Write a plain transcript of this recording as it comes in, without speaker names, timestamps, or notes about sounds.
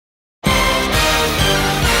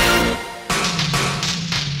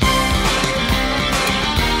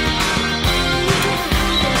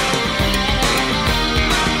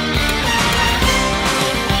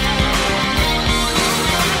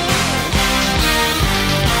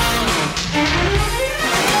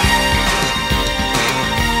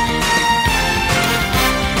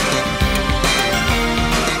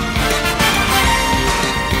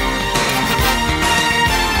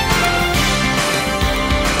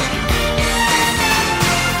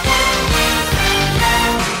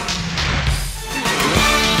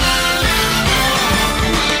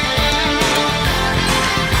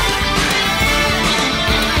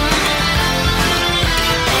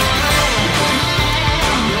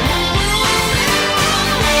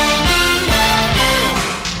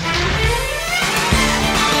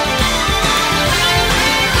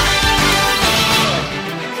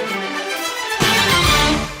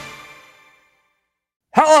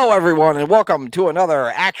Hello, everyone, and welcome to another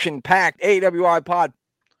action-packed AWIPOD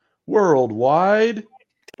worldwide.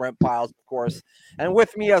 Brent Piles, of course. And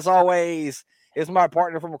with me, as always, is my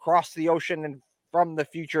partner from across the ocean and from the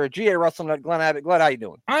future, GA WrestleNet, Glenn Abbott. Glenn, how you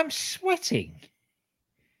doing? I'm sweating.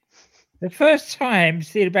 The first time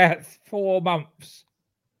in about 4 months.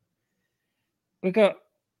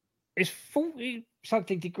 It's 40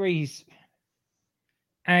 something degrees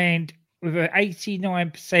and with an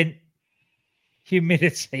 89%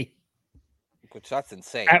 humidity. Which that's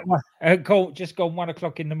insane. Just gone 1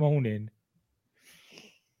 o'clock in the morning.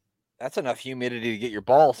 That's enough humidity to get your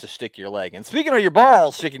balls to stick to your leg. And speaking of your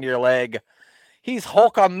balls sticking to your leg, he's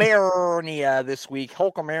Hulkamania this week.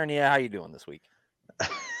 Hulkamania, how you doing this week?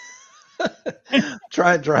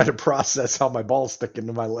 Trying to process how my balls stick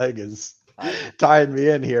into my leg is tying me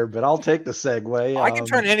in here, but I'll take the segue. I can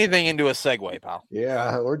turn anything into a segue, pal.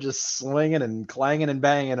 Yeah, we're just swinging and clanging and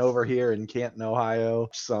banging over here in Canton, Ohio.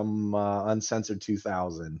 Some uncensored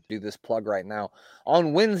 2000. Do this plug right now.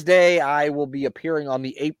 On Wednesday, I will be appearing on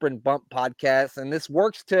the Apron Bump podcast, and this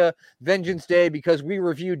works to Vengeance Day because we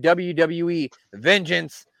reviewed WWE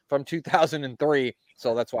Vengeance from 2003,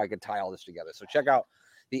 so that's why I could tie all this together. So check out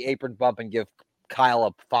the Apron Bump and give Kyle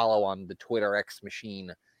a follow on the Twitter X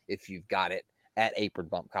machine if you've got it, at Apron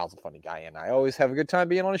Bump. Kyle's a funny guy, and I always have a good time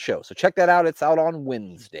being on a show. So check that out. It's out on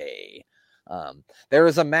Wednesday. There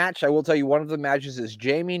is a match. I will tell you, one of the matches is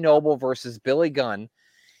Jamie Noble versus Billy Gunn.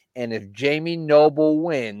 And if Jamie Noble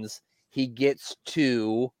wins, he gets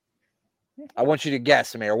to... I want you to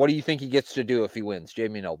guess, Mayor. What do you think he gets to do if he wins,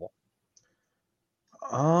 Jamie Noble?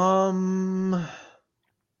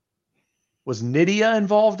 Was Nydia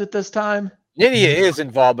involved at this time? Nydia is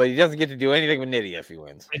involved, but he doesn't get to do anything with Nydia if he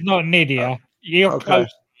wins. It's not Nydia. You're okay.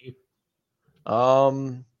 Close.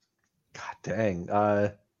 God dang.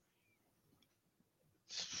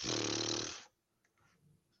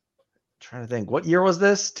 Trying to think. What year was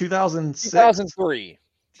this? 2006? 2003.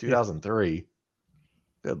 2003.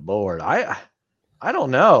 Good Lord. I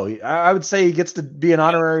don't know. I would say he gets to be an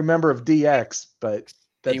honorary member of DX, but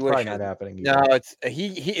that's probably not happening either. No, it's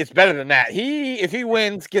better than that. If he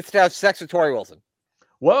wins, gets to have sex with Tori Wilson.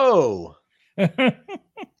 Whoa. I'm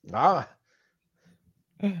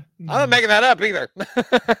not making that up either.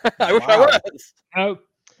 I wish I was. No,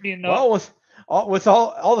 you know. Well, with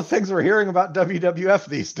all the things we're hearing about WWF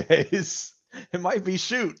these days, it might be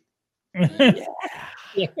shoot.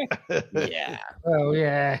 Yeah. Oh,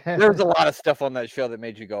 yeah. There's a lot of stuff on that show that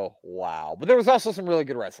made you go, wow. But there was also some really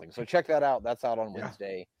good wrestling. So check that out. That's out on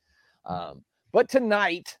Wednesday. But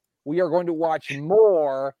tonight, we are going to watch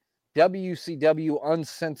more WCW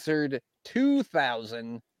Uncensored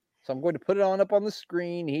 2000. So I'm going to put it up on the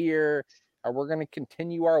screen here. And we're going to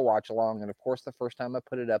continue our watch along. And of course, the first time I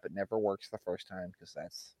put it up, it never works the first time because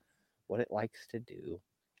that's what it likes to do.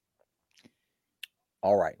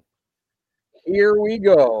 All right. Here we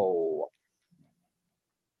go.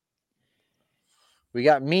 We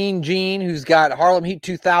got Mean Gene, who's got Harlem Heat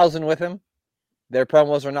 2000 with him. Their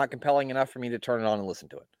promos are not compelling enough for me to turn it on and listen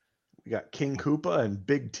to it. We got King Koopa and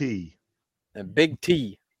Big T. And Big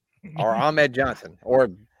T, or Ahmed Johnson,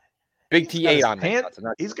 or Big T8 Ahmed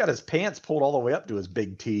Johnson. He's got his pants pulled all the way up to his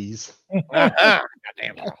big T's.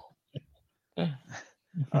 Goddamn. I don't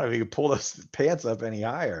know if you can pull those pants up any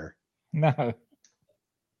higher. No.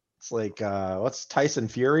 It's like, what's Tyson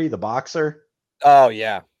Fury, the boxer? Oh,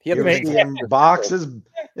 yeah. He had him box. His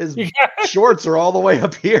shorts are all the way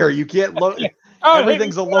up here. You can't look.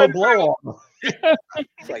 Everything's a low blow on them.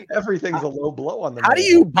 Everything's a low blow on them. How do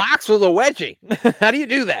you box with a wedgie? How do you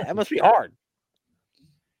do that? That must be hard.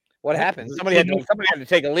 What happened? Somebody had to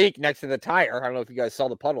take a leak next to the tire. I don't know if you guys saw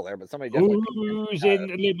the puddle there, but somebody definitely. Who's in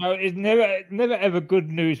the limo? It's never ever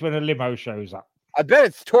good news when a limo shows up. I bet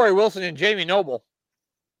it's Tori Wilson and Jamie Noble.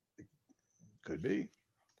 Could be.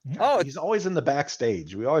 Oh, he's always in the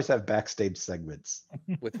backstage. We always have backstage segments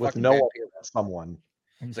with no someone.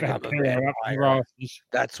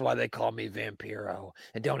 That's why they call me Vampiro.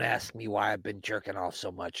 And don't ask me why I've been jerking off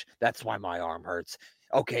so much. That's why my arm hurts.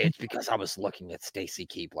 Okay, it's because I was looking at Stacy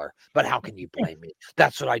Keibler. But how can you blame me?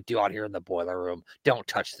 That's what I do out here in the boiler room. Don't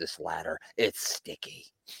touch this ladder. It's sticky.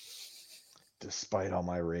 Despite all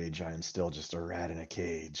my rage, I am still just a rat in a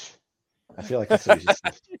cage. I feel like that's what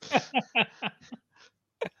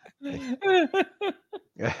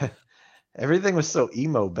everything was so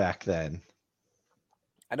emo back then.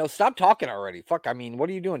 I know. Stop talking already. Fuck. I mean, what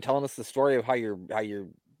are you doing? Telling us the story of how your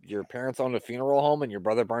parents owned a funeral home and your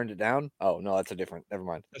brother burned it down? Oh no, that's a different. Never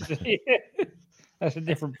mind. That's a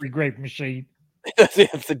different grape machine.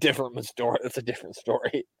 That's a different story. That's a different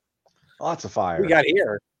story. Lots of fire. We got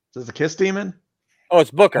here. Is this the Kiss Demon? Oh,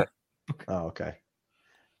 it's Booker. Oh, okay.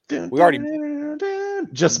 We already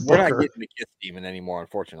just we're Booker. not getting the Kiss Demon anymore.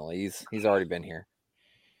 Unfortunately, he's already been here.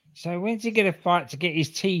 So when's he going to fight to get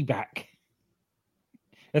his tea back?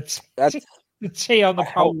 That's the tea on the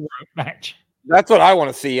pole match. That's what I want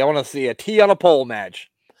to see. I want to see a tea on a pole match.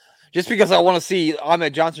 Just because I want to see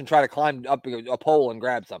Ahmed Johnson try to climb up a pole and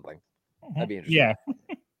grab something. That'd be interesting. Yeah.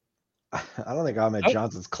 I don't think Ahmed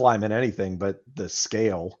Johnson's climbing anything but the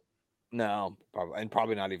scale. No,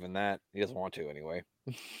 probably not even that. He doesn't want to anyway.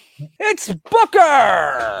 It's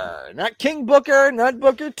Booker! Not King Booker, not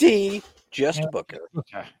Booker T, just Booker.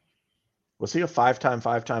 Was he a five-time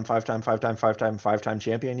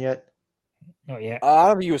champion yet? Not yet. I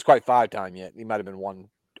don't think he was quite 5-time yet. He might have been 1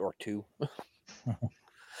 or 2.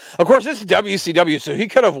 Of course, this is WCW, so he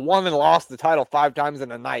could have won and lost the title 5 times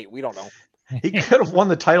in a night. We don't know. He could have won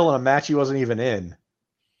the title in a match he wasn't even in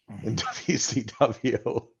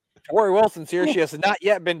WCW. Tori Wilson's here. She has not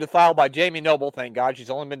yet been defiled by Jamie Noble, thank God. She's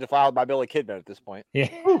only been defiled by Billy Kidman at this point. Yeah.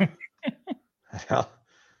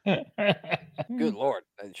 Good Lord.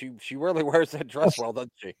 She really wears that dress well,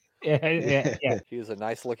 doesn't she? Yeah. She is a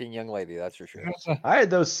nice-looking young lady, that's for sure. I had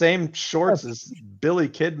those same shorts as Billy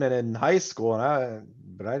Kidman in high school,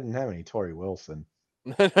 but I didn't have any Tori Wilson.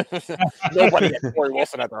 Nobody had Tori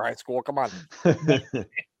Wilson at their high school. Come on.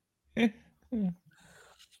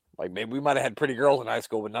 Like, maybe we might have had pretty girls in high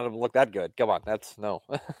school, but none of them looked that good. Come on, that's no.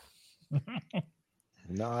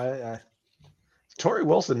 No, Tori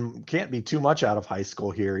Wilson can't be too much out of high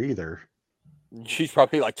school here either. She's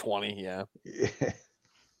probably like 20, yeah.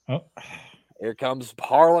 Oh. Here comes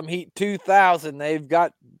Harlem Heat 2000. They've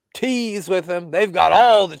got T's with them. They've got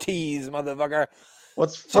all the T's, motherfucker.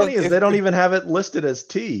 What's funny is they don't even have it listed as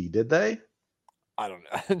T, did they? I don't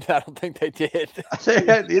know. I don't think they did.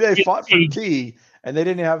 They fought for T, and they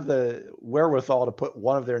didn't have the wherewithal to put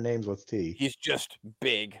one of their names with T. He's just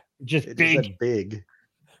big. Just big. Big.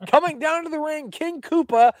 Coming down to the ring, King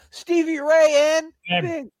Koopa, Stevie Ray,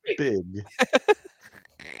 and Big.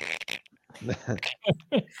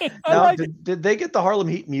 Now, did they get the Harlem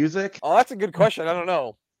Heat music? Oh, that's a good question. I don't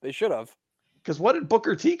know. They should have. Because what did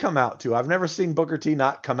Booker T come out to? I've never seen Booker T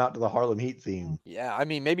not come out to the Harlem Heat theme. Yeah, I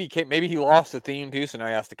mean, maybe he lost the theme too, so now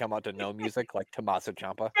he has to come out to no music like Tommaso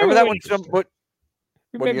Ciampa. Remember that one?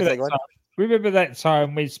 Remember that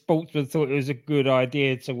time when sportsmen thought it was a good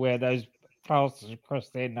idea to wear those plasters across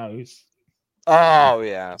their nose? Oh,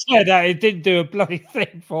 yeah. Yeah, no, it didn't do a bloody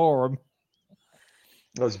thing for them.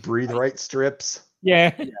 Those breathe right strips.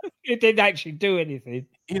 Yeah, it didn't actually do anything.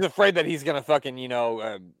 He's afraid that he's gonna fucking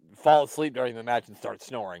fall asleep during the match and start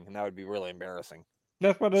snoring, and that would be really embarrassing.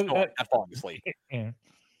 That's what not falling asleep. Yeah,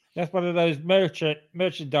 that's one of those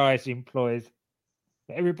merchandise employees.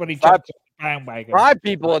 Everybody jumped on the bandwagon. 5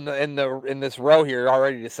 people in this row here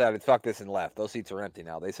already decided fuck this and left. Those seats are empty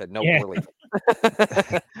now. They said no, we're leaving.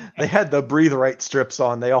 They had the breathe right strips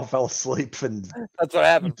on. They all fell asleep, and that's what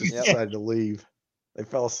happened. Decided to leave. They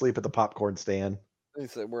fell asleep at the popcorn stand. They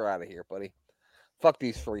said, "We're out of here, buddy. Fuck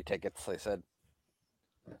these free tickets." They said.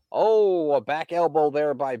 Oh, a back elbow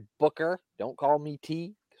there by Booker. Don't call me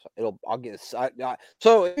T. I'll get.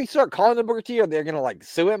 So if we start calling him Booker T, are they gonna like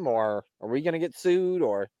sue him, or are we gonna get sued,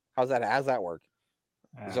 or how's that work?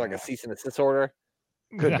 Is there like a cease and desist order?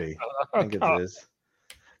 Could be. I think it is.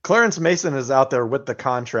 Clarence Mason is out there with the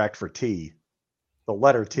contract for T, the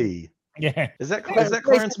letter T. Yeah. Is that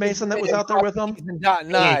Clarence Mason that was out there with him?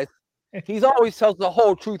 Nice. He's always tells the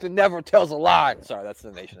whole truth and never tells a lie. Sorry, that's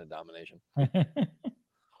the Nation of Domination.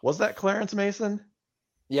 Was that Clarence Mason?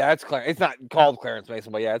 Yeah, it's Clarence. It's not called Clarence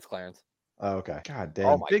Mason, but yeah, it's Clarence. Oh, okay. God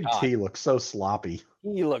damn. Big God. T looks so sloppy.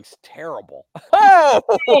 He looks terrible. Oh!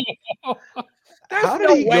 How did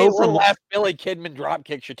he go from last Billy Kidman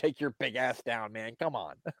dropkick should take your big ass down, man? Come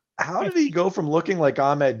on. How did he go from looking like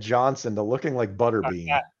Ahmed Johnson to looking like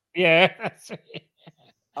Butterbean? Yeah.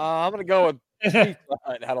 I'm gonna go with pizza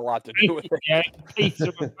Hut had a lot to do with it. Yeah,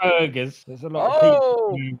 pizza and burgers. There's a lot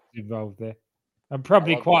of pizza involved there, and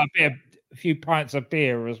probably quite a few pints of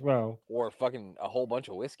beer as well, or fucking a whole bunch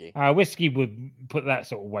of whiskey. Whiskey would put that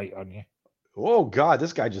sort of weight on you. Oh God,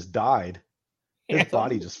 this guy just died. His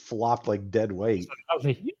body just flopped like dead weight.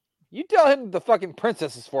 You tell him the fucking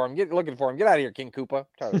princess is for him. Get looking for him. Get out of here, King Koopa.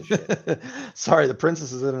 Tired of this shit. Sorry, the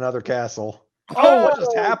princess is in another castle. Oh, what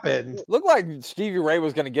just happened? Looked like Stevie Ray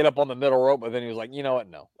was going to get up on the middle rope, but then he was like, you know what?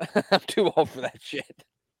 No, I'm too old for that shit.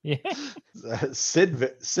 Yeah.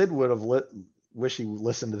 Sid would have wish he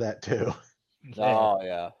listened to that too. Oh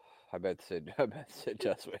yeah, I bet Sid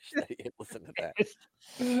does wish that he had listened to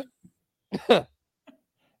that.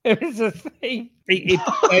 It was a thing.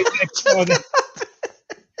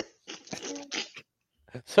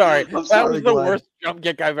 Sorry, I'm that sorry, was the Glenn. worst jump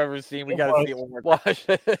kick I've ever seen. We gotta see it one more. Watch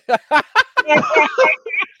it.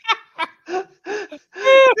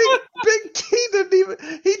 Big T didn't even.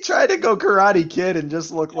 He tried to go Karate Kid and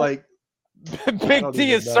just looked like. Big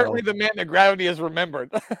T is certainly the man that gravity has remembered.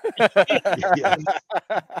 Yes.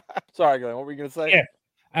 Sorry, Glenn. What were you gonna say?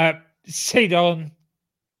 Yeah. Sidon,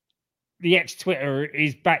 the ex-Twitter,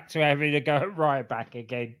 is back to having to go at Ryback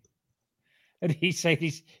again. And he said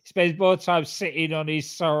he spends more time sitting on his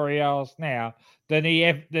sorry ass now than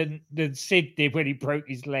than Sid did when he broke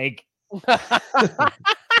his leg.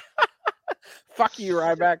 Fuck you,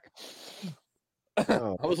 Ryback.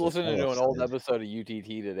 Oh, I was listening to an old episode of UTT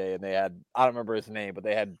today, and they had, I don't remember his name, but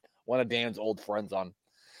they had one of Dan's old friends on.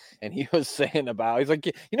 And he was saying about, he's like,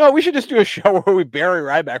 we should just do a show where we bury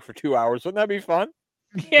Ryback for 2 hours. Wouldn't that be fun?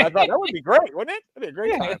 Yeah. I thought that would be great, wouldn't it? That'd be a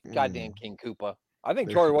great time. Goddamn King Koopa. I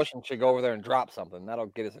think Tori Washington should go over there and drop something. That'll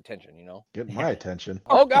get his attention, Get my attention.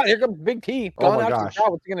 Oh, God, here comes Big T. Oh, my gosh.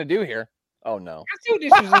 What's he going to do here? Oh, no. I thought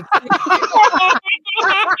this was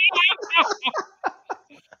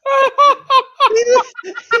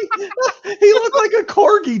he looked like a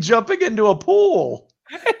corgi jumping into a pool.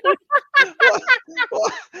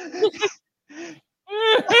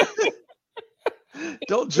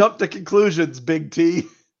 Don't jump to conclusions, Big T.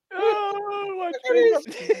 Oh,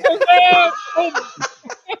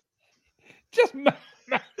 just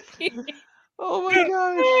oh my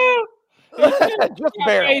gosh. Just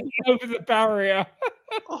barely over the barrier.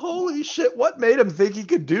 Holy shit. What made him think he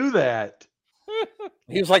could do that?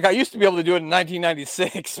 He was like, I used to be able to do it in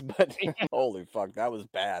 1996, but holy fuck, that was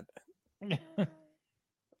bad.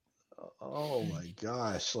 Oh my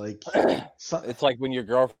gosh. Like it's like when your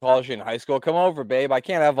girl calls you in high school, come over, babe. I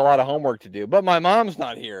can't have a lot of homework to do, but my mom's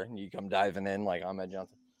not here. And you come diving in like Ahmed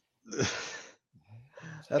Johnson.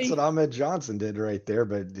 That's what Ahmed Johnson did right there,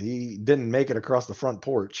 but he didn't make it across the front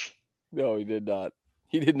porch. No, he did not.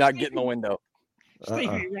 He did not get in the window.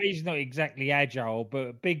 Stevie Ray's not exactly agile,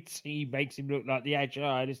 but Big T makes him look like the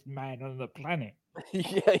agilest man on the planet.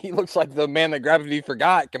 Yeah, he looks like the man that gravity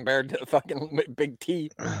forgot compared to fucking Big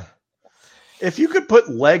T. If you could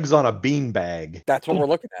put legs on a beanbag. That's what we're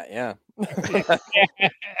looking at, yeah.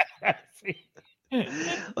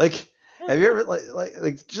 Like, have you ever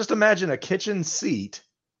like just imagine a kitchen seat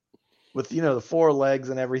with the 4 legs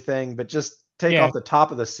and everything, but just take off the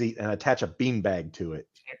top of the seat and attach a beanbag to it.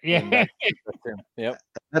 Yeah. Yep.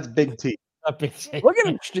 That's Big T. Look at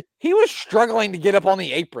him. He was struggling to get up on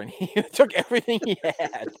the apron. He took everything he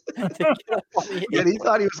had to get up on the apron. And he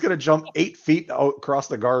thought he was going to jump 8 feet across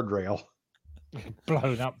the guardrail.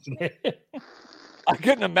 Blown up. I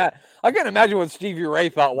couldn't imagine what Stevie Ray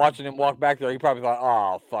thought watching him walk back there. He probably thought,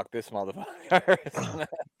 "Oh, fuck this motherfucker."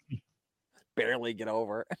 Barely get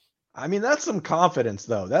over. I mean, that's some confidence,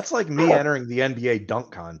 though. That's like me entering the NBA dunk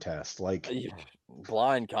contest. Like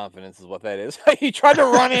blind confidence is what that is. He tried to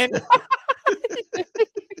run in.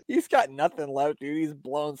 He's got nothing left, dude. He's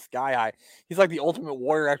blown sky high. He's like the ultimate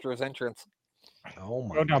warrior after his entrance. Oh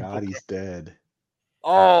my God, he's dead.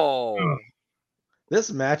 Oh. This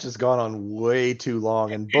match has gone on way too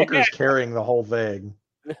long, and Booker's carrying the whole thing.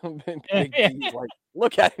 Big T's like,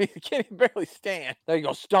 look at him. He can't even barely stand. There you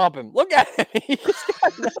go. Stomp him. Look at him. He's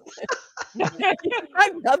got nothing. He's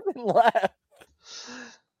got nothing left.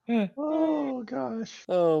 Oh, gosh.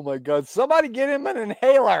 Oh, my God. Somebody get him an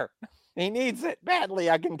inhaler. He needs it badly,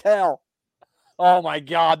 I can tell. Oh, my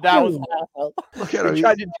God. That was awful. Look at him. He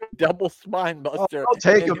tried to do a double spine buster.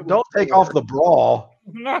 Don't take off the bra.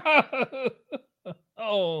 No.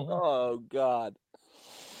 Oh, God.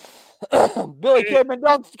 Billy Kidman,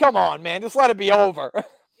 don't come on, man. Just let it be over.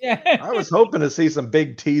 Yeah. I was hoping to see some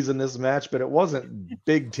big T's in this match, but it wasn't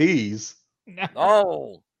big T's. No.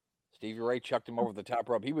 Oh. Stevie Ray chucked him over the top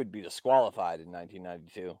rope. He would be disqualified in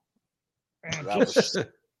 1992.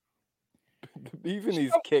 Even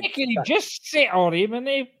these kicks. Just sit on him and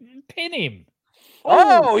they pin him.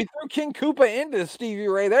 Oh, he threw King Koopa into Stevie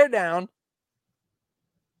Ray. They're down.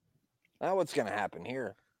 Now what's going to happen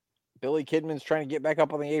here? Billy Kidman's trying to get back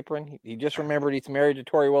up on the apron. He just remembered he's married to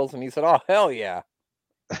Tori Wilson. He said, oh, hell yeah.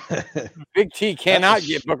 Big T cannot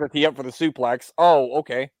get Booker T up for the suplex. Oh,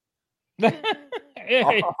 okay.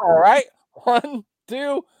 All right. 1,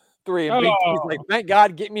 2, 3. And Big T's like, thank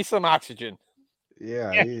God, get me some oxygen.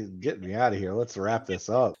 Yeah, he's getting me out of here. Let's wrap this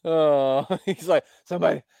up. Oh, he's like,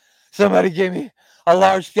 somebody give me a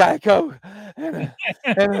large Diet Coke and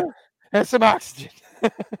some oxygen.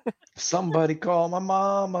 Somebody call my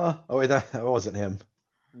mama. Oh, wait, that wasn't him.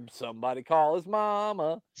 Somebody call his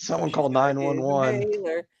mama. Someone call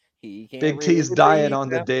 911. Big T's dying on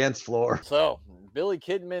the dance floor. So, Billy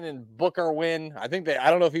Kidman and Booker win. I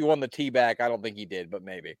don't know if he won the tee back. I don't think he did, but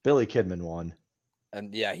maybe. Billy Kidman won.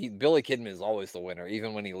 And yeah, Billy Kidman is always the winner,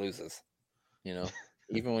 even when he loses. You know,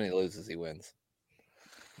 even when he loses, he wins.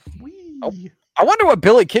 Oh, I wonder what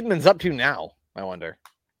Billy Kidman's up to now. I wonder.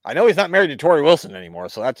 I know he's not married to Tori Wilson anymore,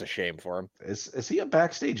 so that's a shame for him. Is he a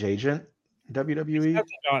backstage agent? WWE?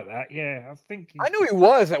 Something like that, yeah. I knew he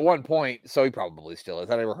was at one point, so he probably still is.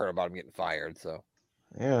 I never heard about him getting fired, so.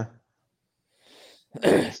 Yeah.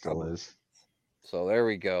 He still is. So there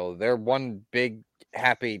we go. They're one big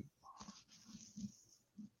happy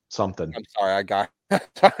something. I'm sorry,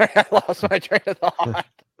 I lost my train of thought.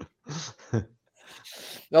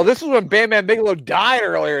 No, this is when Bam Bam Bigelow died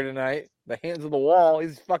earlier tonight. The hands of the wall.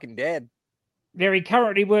 He's fucking dead. Yeah, he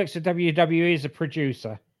currently works at WWE as a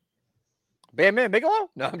producer. Bam Bam Bigelow?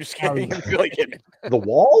 No, I'm just kidding. I'm really kidding. The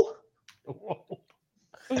wall?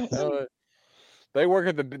 They work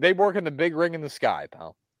in the big ring in the sky,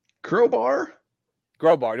 pal. Crowbar?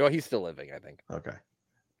 No, he's still living, I think. Okay.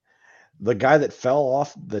 The guy that fell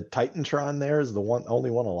off the Titantron there is the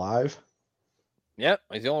only one alive. Yep,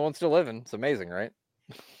 he's the only one still living. It's amazing, right?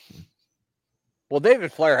 Well,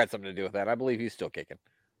 David Flair had something to do with that. I believe he's still kicking.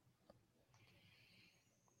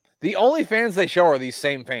 The only fans they show are these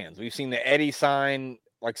same fans. We've seen the Eddie sign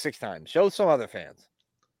like 6 times. Show some other fans.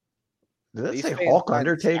 Did that say Hulk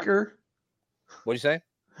Undertaker? What'd you say?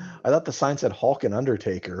 I thought the sign said Hulk and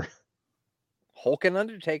Undertaker. Hulk and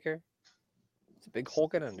Undertaker. It's a big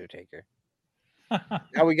Hulk and Undertaker.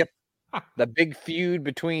 Now we get the big feud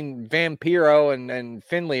between Vampiro and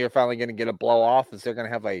Finley are finally going to get a blow off as they're going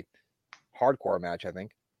to have a hardcore match, I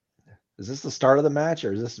think. Is this the start of the match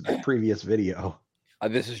or is this previous video?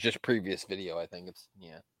 This is just previous video, I think.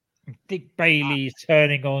 Dick Bailey's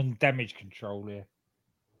turning on damage control here.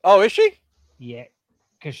 Oh, is she? Yeah,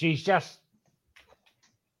 because she's just...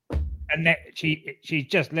 And she's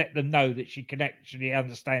just let them know that she can actually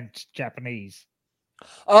understand Japanese.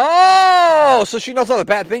 Oh, so she knows all the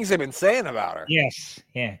bad things they've been saying about her. Yes,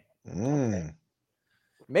 yeah. Okay.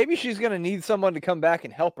 Maybe she's going to need someone to come back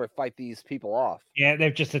and help her fight these people off. Yeah,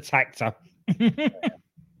 they've just attacked her.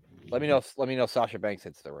 Let me know if Sasha Banks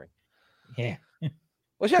hits the ring. Yeah.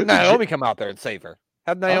 Well, she had Naomi come out there and save her.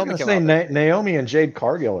 Have Naomi come out there. Naomi and Jade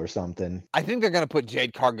Cargill or something. I think they're going to put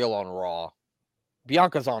Jade Cargill on Raw.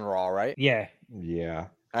 Bianca's on Raw, right? Yeah. Yeah.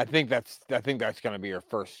 I think that's going to be her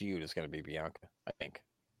first feud. Is going to be Bianca. I think.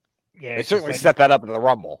 Yeah. They certainly set that up in the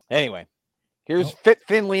Rumble. Anyway, here's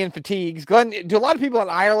Finley in fatigues. Glenn, do a lot of people in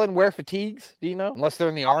Ireland wear fatigues? Do you know? Unless they're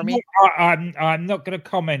in the army. I'm not going to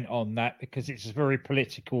comment on that because it's a very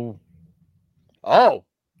political.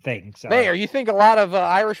 Thing. So. Mayor, you think a lot of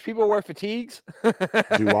Irish people wear fatigues?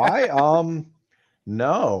 Do I?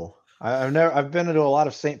 No. I've been to a lot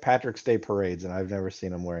of St. Patrick's Day parades and I've never seen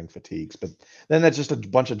them wearing fatigues. But then that's just a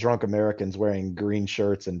bunch of drunk Americans wearing green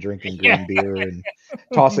shirts and drinking green beer and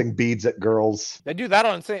tossing beads at girls. They do that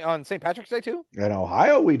on St. Patrick's Day too? In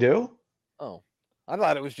Ohio, we do. Oh, I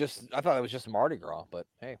thought it was just Mardi Gras. But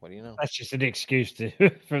hey, what do you know? That's just an excuse for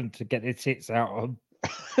them to get their tits out on,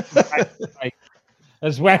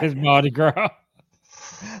 as well as Mardi Gras.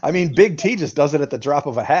 I mean, Big T just does it at the drop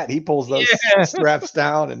of a hat. He pulls those straps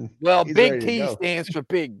down and Big T stands for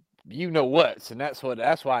big, you know what, and that's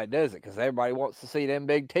why it does it because everybody wants to see them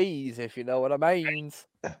big T's, if you know what I mean.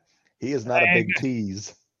 He is not a big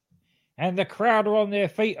tease. And the crowd are on their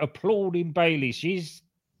feet applauding Bailey. She's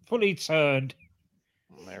fully turned.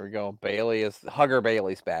 There we go. Hugger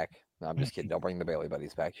Bailey's back. No, I'm just kidding. Don't bring the Bailey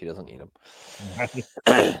buddies back. She doesn't need them.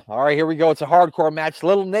 All right, here we go. It's a hardcore match.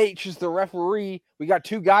 Little Nate is the referee. We got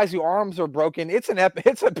 2 guys whose arms are broken. It's an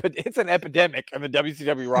epidemic in the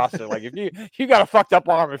WCW roster. Like if you got a fucked up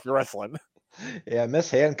arm if you're wrestling. Yeah, Miss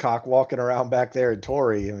Hancock walking around back there and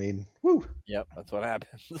Tori. I mean, whoo. Yep, that's what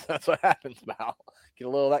happens. That's what happens, pal. Get a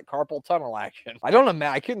little of that carpal tunnel action. I don't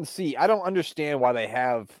understand why they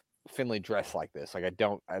have Finley dressed like this. Like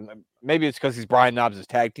maybe it's because he's Brian Knobs'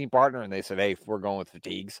 tag team partner and they said, hey, we're going with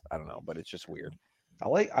fatigues. I don't know, but it's just weird. I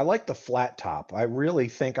like the flat top. I really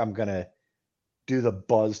think I'm gonna do the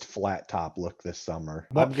buzzed flat top look this summer.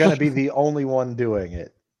 I'm gonna be the only one doing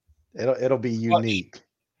it. It'll be unique.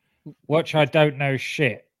 Watch I don't know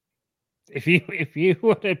shit. If you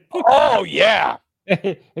would have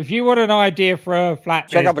if you want an idea for a flat,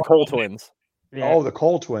 check out the Cole twins. Yeah. Oh, the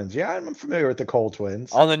Cole twins. Yeah, I'm familiar with the Cole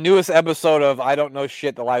twins. On the newest episode of I Don't Know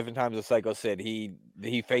Shit, The Life and Times of Psycho Sid, he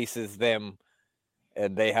faces them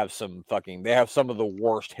and they have some of the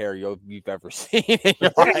worst hair you've ever seen in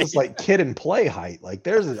your life. It's like kid and play height. Like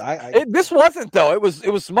there's this wasn't though. It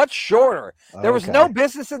was much shorter. There was no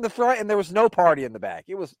business in the front and there was no party in the back.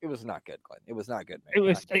 It was not good, Glenn. It was not good, man.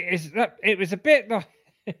 It was a bit like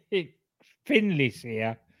Finley's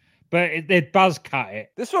here, but they'd buzz cut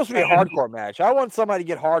it. This is supposed to be a hardcore match. I want somebody to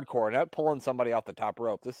get hardcore, not pulling somebody off the top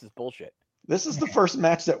rope. This is bullshit. This is the first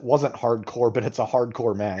match that wasn't hardcore, but it's a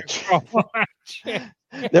hardcore match.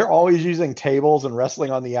 They're always using tables and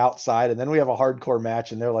wrestling on the outside, and then we have a hardcore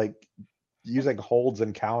match, and they're like using holds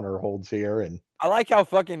and counter holds here. And I like how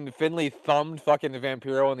fucking Finley thumbed fucking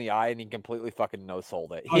Vampiro in the eye, and he completely fucking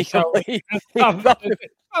no-sold it.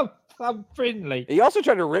 Finley. He also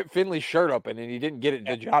tried to rip Finley's shirt open, and he didn't get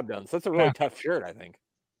the job done. So that's a really tough shirt, I think.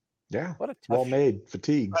 Yeah, what a tough well made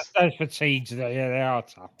fatigues. Those fatigues, yeah, they are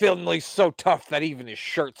tough. Finley's so tough that even his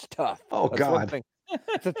shirt's tough. Oh God,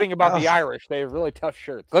 that's the thing about the Irish; they have really tough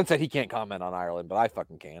shirts. Glenn said he can't comment on Ireland, but I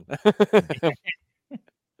fucking can.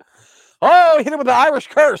 Oh, he hit him with the Irish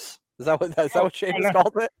curse. Is that what Seamus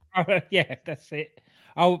called it? Yeah, that's it.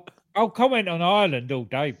 I'll comment on Ireland all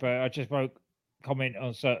day, but I just won't comment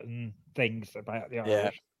on certain things about the Irish.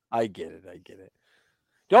 Yeah, I get it.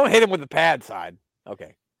 Don't hit him with the pad side.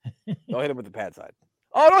 Okay. Don't hit him with the pad side.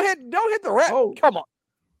 Oh, don't hit the ref. Oh, come on.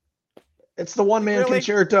 It's the one-man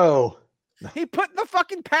concerto. He put the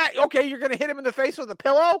fucking pad. Okay, you're gonna hit him in the face with a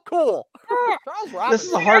pillow? Cool. This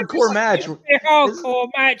is a hardcore match.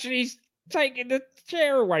 Match, and he's taking the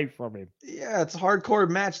chair away from him. Yeah, it's a hardcore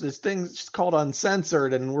match. This thing's just called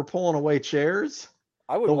uncensored, and we're pulling away chairs.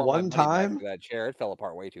 I would want one time for that chair. It fell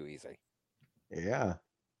apart way too easy. Yeah.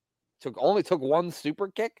 Only took one super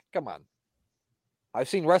kick. Come on. I've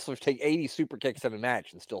seen wrestlers take 80 super kicks in a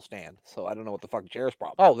match and still stand. So I don't know what the fucking chair's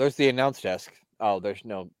problem. Oh, there's the announce desk. Oh, there's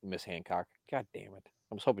no Miss Hancock. God damn it.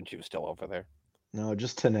 I was hoping she was still over there. No,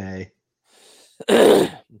 just Tanae.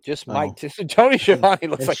 Just Mike. Tony Schiavone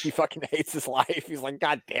looks like he fucking hates his life. He's like,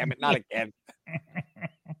 God damn it, not again.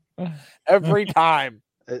 Every time.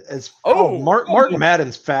 Mark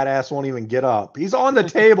Madden's fat ass won't even get up. He's on the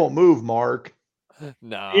table. Move, Mark.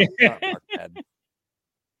 No, not Mark Madden.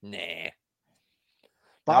 Nah.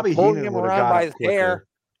 Bobby pulling him Heenan around by his quicker. hair.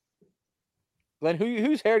 Glenn,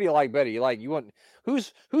 whose hair do you like better?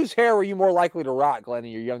 Whose hair were you more likely to rock, Glenn,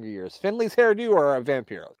 in your younger years? Finley's hairdo or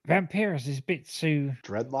Vampiro's? Vampiro's is a bit too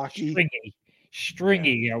dreadlocky,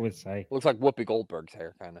 stringy. Yeah. I would say. Looks like Whoopi Goldberg's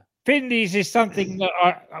hair, kind of. Finley's is something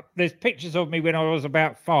that there's pictures of me when I was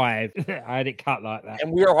about 5. I had it cut like that.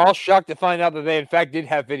 And we are all shocked to find out that they, in fact, did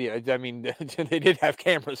have video. I mean, they did have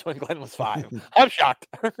cameras when Glenn was 5. I'm shocked.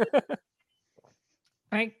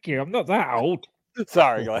 Thank you. I'm not that old.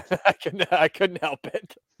 Sorry, Glenn. I couldn't help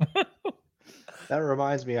it. That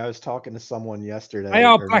reminds me, I was talking to someone yesterday. They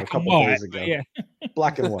are black and white. Days ago. Yeah.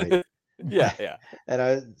 Black and white. Yeah. And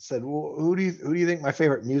I said, well, who do you think my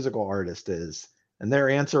favorite musical artist is? And their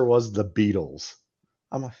answer was the Beatles.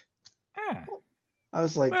 I'm like, I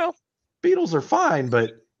was like, well, Beatles are fine,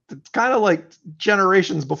 but it's kind of like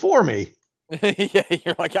generations before me. Yeah,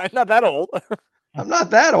 you're like, I'm not that old. I'm not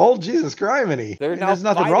that old. Jesus criminy. There's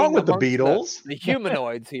nothing wrong with the Beatles. The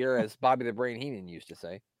humanoids here, as Bobby the Brain Heenan used to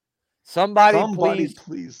say. Somebody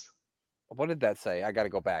please. What did that say? I got to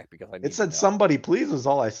go back because it said somebody please was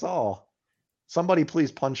all I saw. Somebody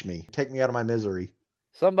please punch me. Take me out of my misery.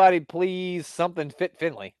 Somebody please something fit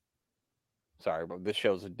Finley. Sorry, but this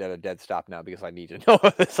show's a dead stop now because I need to know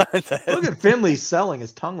what the sign says. Look at Finley selling.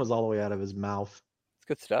 His tongue was all the way out of his mouth. It's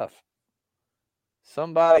good stuff.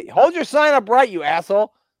 Somebody hold your sign up right, you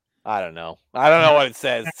asshole. I don't know what it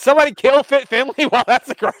says. Somebody kill Fit Finley. Well, that's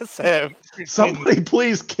aggressive. Somebody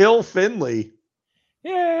please kill Finley.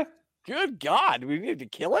 Yeah. Good God, we need to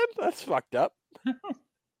kill him? That's fucked up.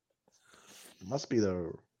 Must be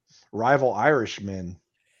the rival Irishmen.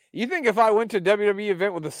 You think if I went to a WWE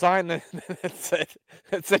event with a sign that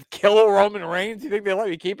said kill Roman Reigns, you think they let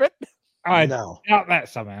me keep it? I doubt that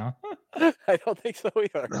somehow. I don't think so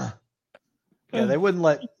either. Yeah, they wouldn't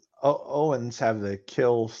let Owens have the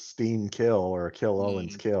kill Steen kill or kill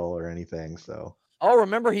Owens kill or anything. So. Oh,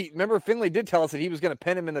 remember Finley did tell us that he was going to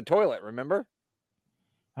pin him in the toilet. Remember?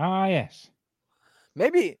 Ah, yes.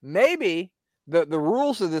 Maybe the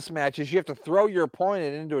rules of this match is you have to throw your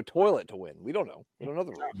opponent into a toilet to win. We don't know. We don't know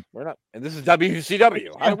the rules. We're not. And this is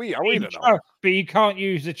WCW. How do we even know? But you can't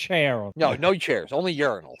use a chair. No chairs. Only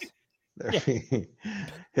urinals. Hit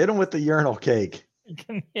him with the urinal cake.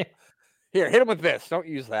 Yeah. Here, hit him with this. Don't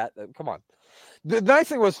use that. Come on. The nice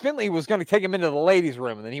thing was Finley was going to take him into the ladies'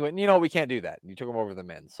 room, and then he went, we can't do that. And you took him over to the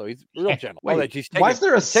men. So he's real gentle. Wait, why is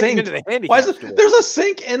there a sink? There's a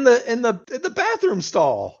sink in the bathroom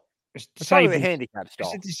stall? It's It's probably the disabled. handicap It's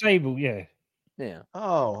stall. a disabled, yeah. Yeah.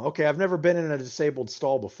 Oh, okay. I've never been in a disabled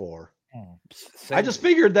stall before. Oh. I just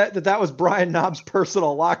figured that was Brian Knobb's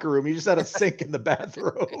personal locker room. He just had a sink in the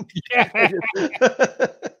bathroom. Yeah.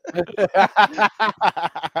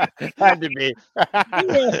 Had to be.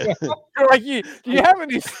 Like do you have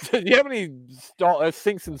any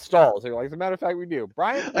sinks and stalls? They're like, as a matter of fact, we do.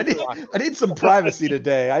 Brian, I need some privacy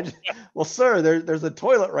today. Well, sir, there's a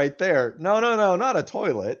toilet right there. No, not a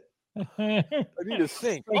toilet. I need a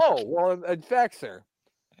sink. Oh, well, in fact, sir,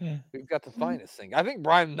 we've got the finest sink. I think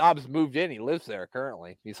Brian Knobbs moved in. He lives there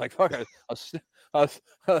currently. He's like, fuck, a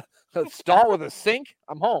stall with a sink?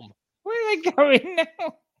 I'm home. Where are they going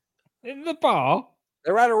now? In the bar?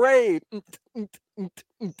 They're at a rave.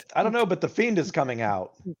 I don't know, but the Fiend is coming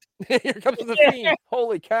out. Here comes the Fiend.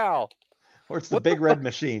 Holy cow. Or it's the Big Red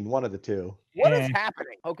Machine, one of the two. What is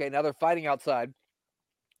happening? Okay, now they're fighting outside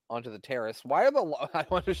onto the terrace. Why are I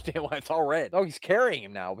don't understand why it's all red. Oh, he's carrying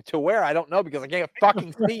him now. To where? I don't know because I can't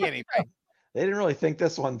fucking see anything. They didn't really think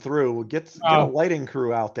this one through. Get a lighting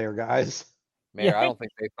crew out there, guys. Mayor, I don't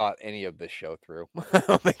think they thought any of this show through. I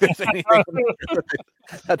don't think there's anything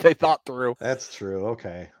that they thought through. That's true.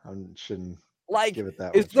 Okay. I shouldn't give it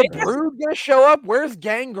that is the Brood going to show up? Where's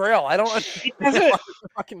Gangrel? I don't understand.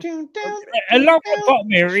 Along the bottom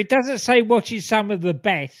here, it doesn't say watching some of the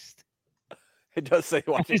best. It does say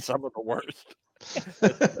watching some of the worst.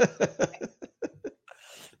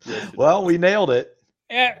 Well, we nailed it.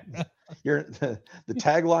 Yeah. The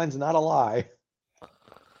tagline's not a lie.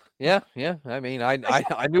 Yeah. I mean, I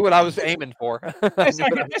knew what I was aiming for. Let's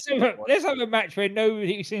have a match where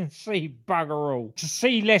nobody can see bugger all. To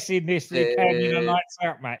see less in this than you can in a lights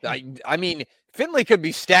out match. I mean, Finley could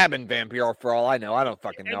be stabbing Vampiro for all I know. I don't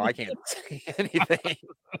fucking know. I can't see anything.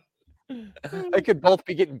 They could both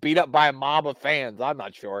be getting beat up by a mob of fans. I'm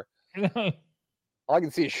not sure. All I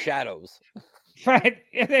can see is shadows.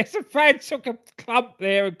 There's a fan took a clump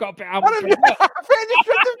there and got a bit up.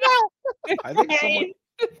 I think someone.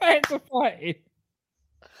 The fans are fighting.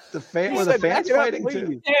 Were the fans fighting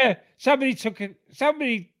too? Yeah, somebody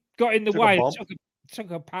got in the way and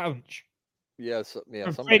took a punch. Yes,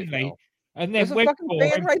 somebody fell. And then there's a fucking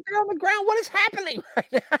fan right there on the ground. What is happening right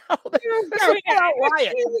now? There's a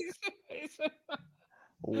riot.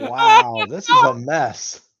 Wow, this is a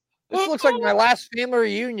mess. This looks like my last family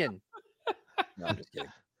reunion. No, I'm just kidding.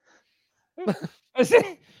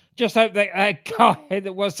 Just hope that guy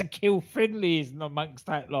that wants to kill Finley isn't amongst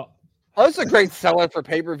that lot. Oh, this is a great seller for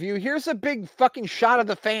pay-per-view. Here's a big fucking shot of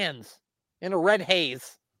the fans in a red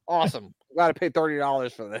haze. Awesome. Gotta pay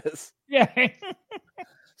 $30 for this. Yeah.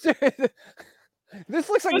 This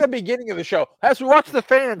looks like the beginning of the show. As we watch the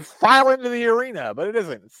fans file into the arena, but it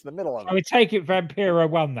isn't. It's the middle of it. I would take it Vampiro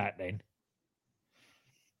won that then.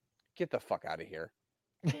 Get the fuck out of here.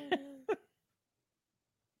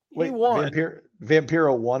 Wait, he won.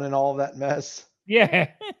 Vampiro won in all of that mess? Yeah.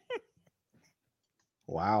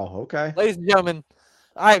 Wow. Okay. Ladies and gentlemen,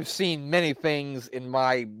 I've seen many things in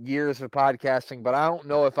my years of podcasting, but I don't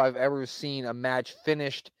know if I've ever seen a match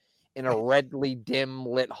finished in a redly dim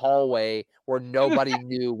lit hallway where nobody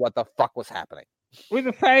knew what the fuck was happening. With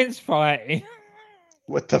the fans fighting.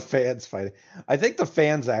 With the fans fighting. I think the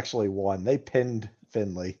fans actually won. They pinned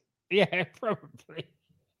Finley. Yeah, probably.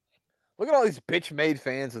 Look at all these bitch-made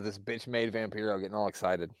fans of this bitch-made Vampiro getting all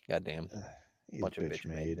excited. Goddamn. Bunch of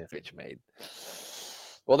bitch-made. Bitch-made.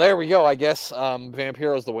 Well, there we go. I guess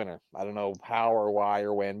Vampiro's the winner. I don't know how or why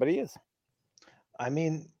or when, but he is. I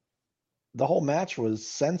mean, the whole match was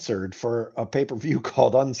censored for a pay-per-view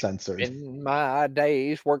called Uncensored. In my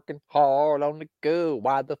days working hard on the go,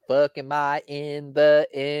 why the fuck am I in the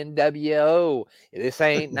NWO? This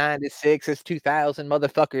ain't 96, it's 2000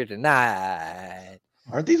 motherfucker tonight.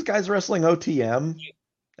 Aren't these guys wrestling OTM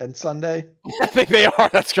and Sunday? I think they are.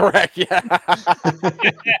 That's correct. Yeah.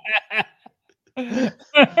 You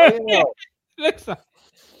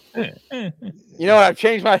know, I've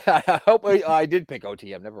changed my. I hope I did pick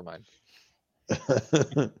OTM. Never mind.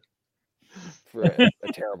 For a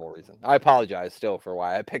terrible reason. I apologize still for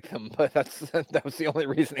why I picked them, but that was the only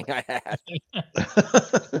reasoning I had.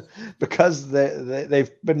 Because they've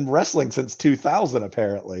been wrestling since 2000,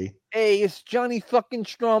 apparently. Hey, it's Johnny fucking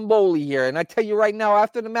Stromboli here, and I tell you right now,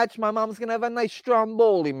 after the match, my mom's gonna have a nice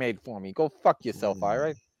Stromboli made for me. Go fuck yourself, all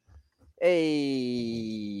right?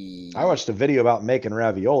 Hey, I watched a video about making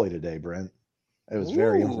ravioli today, Brent. It was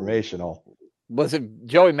very informational. Was it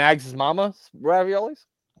Joey Maggs' mama's raviolis?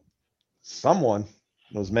 Someone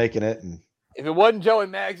was making it, and if it wasn't Joey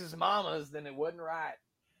Maggs' mama's, then it wasn't right.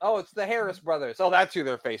 Oh, it's the Harris brothers. Oh, that's who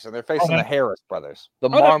they're facing. They're facing the Harris brothers, the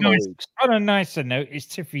Marmalukes. On a nicer note, it's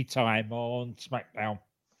Tiffy time on SmackDown.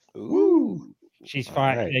 Ooh. She's All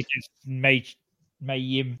fighting right. against Mia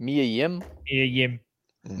Yim. Mia Yim? Mia Yim.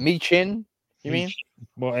 Me Chin? You mean?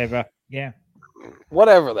 Whatever. Yeah.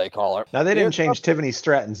 Whatever they call her. Now they didn't change Tiffany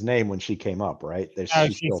Stratton's name when she came up, right? No,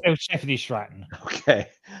 She's she's still Stephanie Stratton. okay.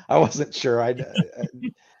 I wasn't sure. I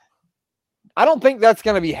don't think that's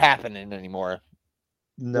going to be happening anymore.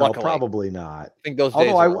 No, luckily. Probably not. I think those.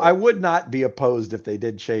 Although I would not be opposed if they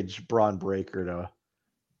did change Braun Breaker to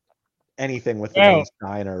anything with the name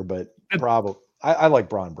Steiner, but probably I like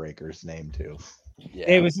Braun Breaker's name too.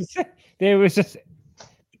 Yeah. There was a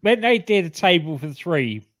when they did a table for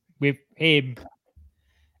three with him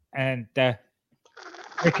and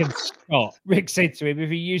Rick and Scott. Rick said to him, if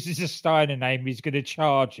he uses a Steiner name, he's going to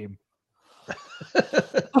charge him.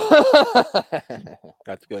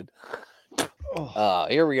 That's good.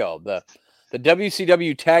 Here we go. The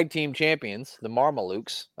WCW Tag Team Champions, the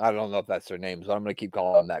Marmalukes. I don't know if that's their names, but I'm going to keep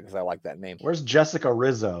calling them that because I like that name. Where's Jessica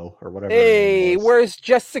Rizzo or whatever? Hey, where's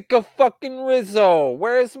Jessica fucking Rizzo?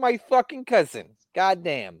 Where's my fucking cousin?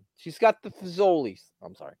 Goddamn. She's got the Fazoli's.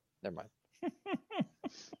 I'm sorry. Never mind.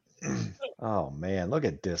 Oh, man. Look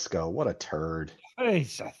at Disco. What a turd.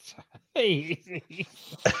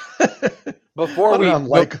 Before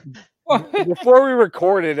we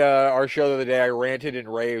recorded our show the other day, I ranted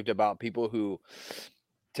and raved about people who,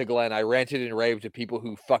 to Glenn, I ranted and raved to people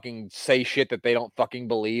who fucking say shit that they don't fucking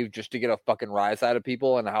believe just to get a fucking rise out of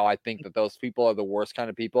people, and how I think that those people are the worst kind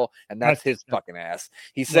of people, and that's his fucking ass.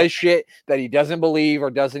 He says shit that he doesn't believe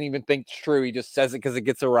or doesn't even think is true. He just says it because it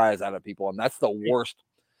gets a rise out of people, and that's the worst.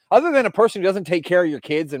 Other than a person who doesn't take care of your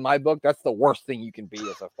kids, in my book, that's the worst thing you can be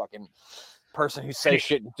as a fucking person who says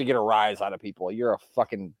shit to get a rise out of people. You're a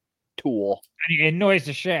fucking tool. And it annoys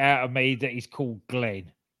the shit out of me that he's called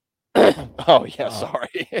Glenn. Oh yeah,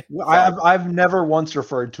 sorry. I've never once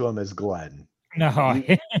referred to him as Glenn. No,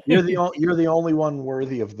 you're the only one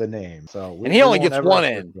worthy of the name. So and he only gets one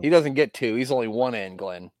end. He doesn't get two. He's only one end,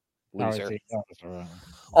 Glenn. Loser.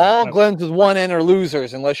 All Glens with one end are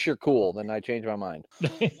losers unless you're cool. Then I change my mind.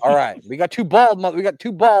 All right, we got two bald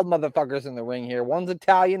motherfuckers in the ring here. One's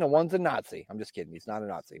Italian and one's a Nazi. I'm just kidding. He's not a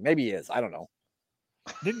Nazi. Maybe he is. I don't know.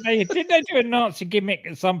 Didn't they do a Nazi gimmick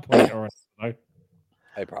at some point or no?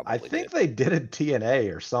 I think they did it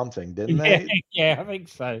TNA or something, didn't they? Yeah, I think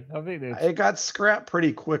so. I think it got scrapped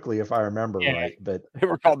pretty quickly, if I remember right. But they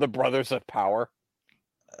were called the Brothers of Power.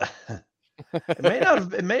 It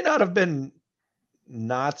may not have been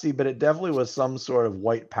Nazi, but it definitely was some sort of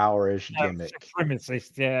white power-ish gimmick.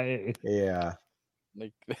 Supremacist, yeah.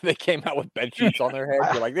 They came out with bed sheets on their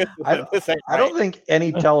head. You're like, this ain't I don't think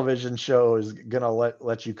any television show is gonna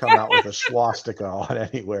let you come out with a swastika on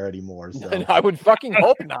anywhere anymore. So I would fucking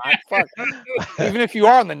hope not. Fuck. Even if you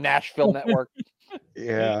are on the Nashville network.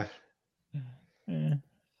 Yeah.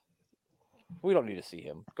 We don't need to see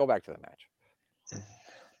him. Go back to the match.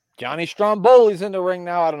 Johnny Stromboli's in the ring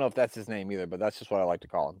now. I don't know if that's his name either, but that's just what I like to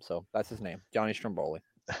call him. So that's his name, Johnny Stromboli.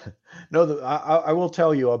 No, I will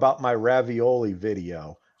tell you about my ravioli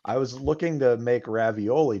video. I was looking to make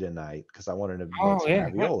ravioli tonight because I wanted to make some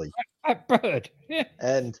ravioli. That bird. Yeah.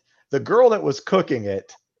 And the girl that was cooking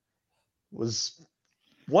it was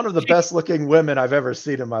one of the best looking women I've ever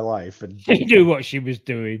seen in my life. And she knew what she was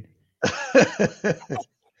doing.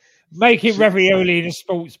 Making ravioli in a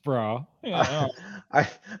sports bra. Yeah.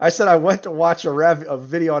 I said I went to watch a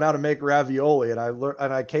video on how to make ravioli, and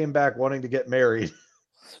I came back wanting to get married.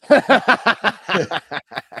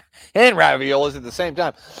 And raviolis at the same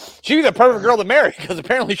time. She'd be the perfect girl to marry because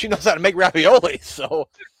apparently she knows how to make ravioli. So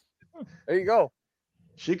there you go.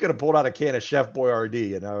 She could have pulled out a can of Chef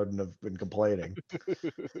Boyardee, and I wouldn't have been complaining.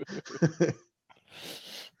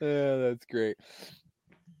 Yeah, that's great.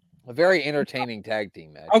 A very entertaining tag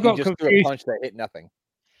team match. I got just confused. threw a punch that hit nothing.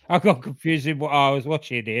 I got confused in what I was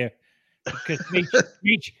watching here because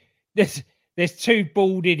there's two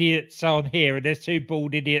bald idiots on here and there's two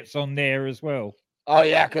bald idiots on there as well. Oh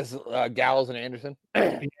yeah, because Gallows and Anderson.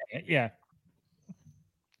 Yeah.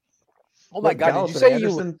 Oh my God! Did you say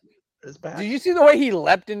Anderson is back? Did you see the way he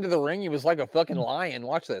leapt into the ring? He was like a fucking lion.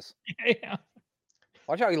 Watch this. Yeah.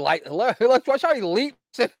 Watch how he watch how he leaps.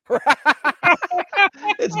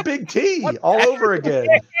 It's Big T all over again.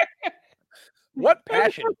 What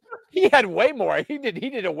passion! He had way more. He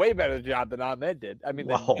did a way better job than Ahmed did. I mean,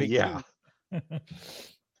 yeah.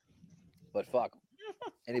 But fuck,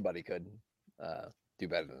 anybody could do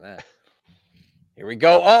better than that. Here we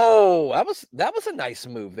go. Oh, that was a nice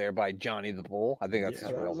move there by Johnny the Bull. I think that's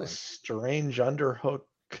his real name. Strange underhook.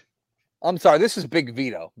 I'm sorry. This is Big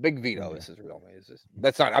Vito. Big Vito is his real name.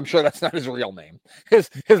 That's not. I'm sure that's not his real name. His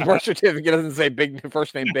birth certificate doesn't say Big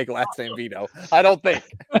first name Big, last name Vito. I don't think.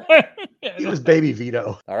 He was Baby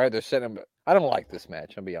Vito. All right, they're setting him. I don't like this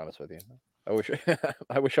match. I'll be honest with you. I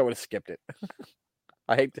wish I would have skipped it.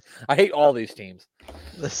 I hate all these teams.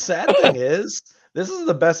 The sad thing is, this is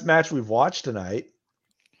the best match we've watched tonight.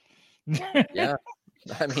 Yeah,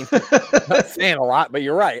 I mean, I'm not saying a lot, but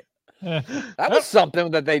you're right. That was something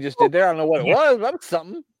that they just did there. I don't know what it was. That was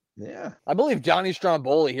something. Yeah, I believe Johnny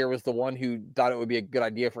Stromboli here was the one who thought it would be a good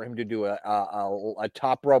idea for him to do a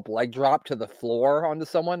top rope leg drop to the floor onto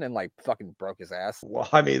someone and like fucking broke his ass. well,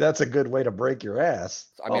 I mean, that's a good way to break your ass.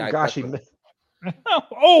 I mean, gosh,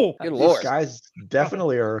 Oh, good these lord, guys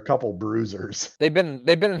definitely are a couple bruisers. they've been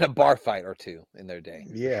in a bar fight or two in their day.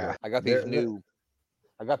 Yeah, sure. I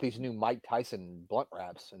got these new Mike Tyson blunt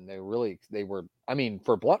wraps, and they were. I mean,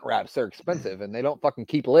 for blunt wraps, they're expensive, and they don't fucking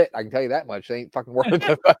keep lit. I can tell you that much. They ain't fucking worth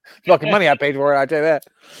the fucking money I paid for it. I tell you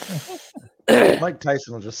that. Mike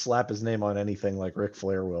Tyson will just slap his name on anything like Ric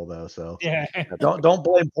Flair will, though. So yeah. don't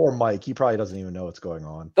blame poor Mike. He probably doesn't even know what's going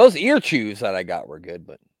on. Those ear chews that I got were good,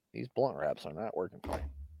 but these blunt wraps are not working for me.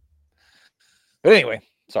 But anyway,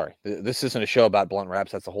 sorry. This isn't a show about blunt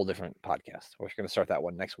wraps. That's a whole different podcast. We're going to start that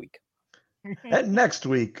one next week. And next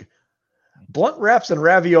week, blunt wraps and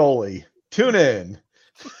ravioli. Tune in.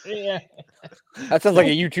 Yeah. That sounds like a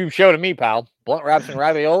YouTube show to me, pal. Blunt wraps and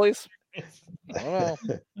raviolis. I don't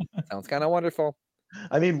know. Sounds kind of wonderful.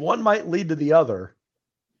 I mean, one might lead to the other.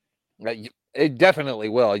 It definitely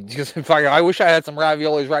will. Just I wish I had some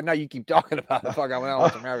raviolis right now. You keep talking about it. Fuck, I went out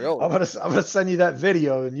with some raviolis. I'm gonna send you that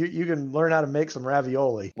video, and you can learn how to make some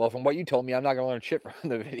ravioli. Well, from what you told me, I'm not gonna learn shit from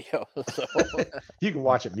the video. So you can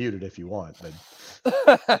watch it muted if you want.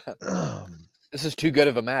 But this is too good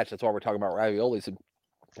of a match. That's why we're talking about raviolis and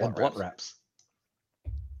blunt wraps.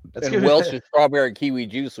 And Welch's strawberry kiwi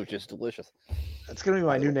juice, which is delicious. That's gonna be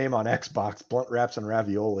my new name on Xbox: blunt wraps and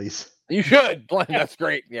raviolis. You should. That's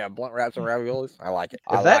great. Yeah, blunt wraps and raviolis. I like it.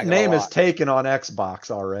 If that name is taken on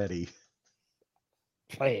Xbox already,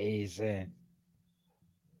 please. It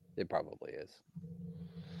probably is.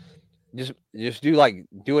 Just do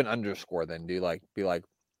an underscore. Then be like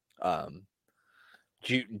blunt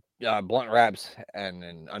wraps and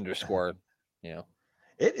an underscore. You know,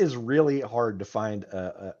 it is really hard to find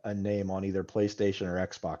a name on either PlayStation or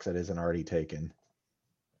Xbox that isn't already taken.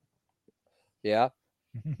 Yeah.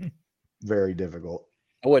 Very difficult.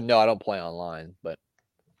 I wouldn't know. I don't play online, but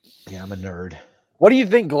yeah, I'm a nerd. What do you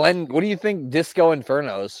think, Glenn? What do you think Disco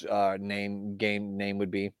Inferno's game name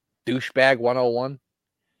would be? Douchebag 101?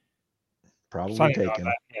 Probably something taken.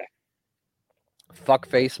 like that, yeah.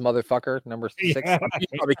 Fuckface motherfucker number 6. Yeah. You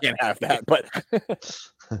probably can't have that, but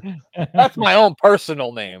that's my own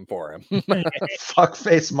personal name for him.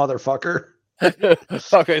 Fuckface motherfucker.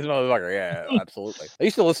 Fuckface motherfucker. Yeah, absolutely. I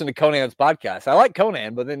used to listen to Conan's podcast. I like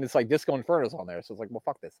Conan, but then it's like Disco Inferno's on there, so it's like, well,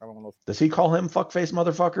 fuck this. I don't know. Does he call him fuckface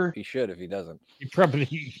motherfucker? He should if he doesn't. He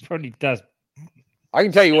probably does. I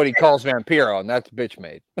can tell you what he calls Vampiro, and that's bitch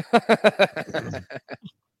made.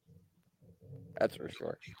 That's for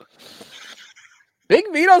sure. Big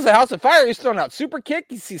Vito's a house of fire. He's throwing out super kick.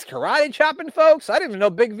 He sees karate chopping folks. I didn't even know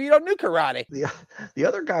Big Vito knew karate. The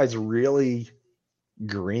other guy's really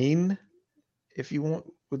green, if you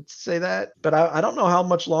would say that. But I don't know how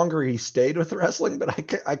much longer he stayed with wrestling, but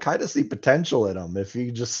I kind of see potential in him if you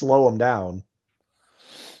just slow him down.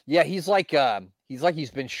 Yeah, he's like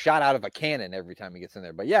he's been shot out of a cannon every time he gets in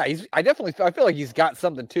there. But yeah, I feel like he's got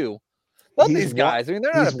something too. Both these guys, I mean,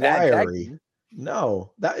 they're not a bad wiry. Tag.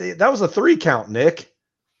 No, that was a 3 count, Nick.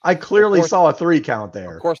 I clearly saw a 3 count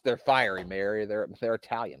there. Of course, they're fiery, Mary. They're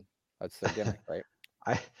Italian. That's their gimmick, right?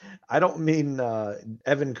 I don't mean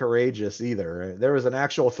Evan Courageous either. There was an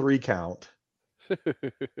actual 3 count.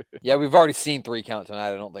 Yeah, we've already seen 3 count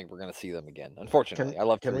tonight. I don't think we're going to see them again. Unfortunately, I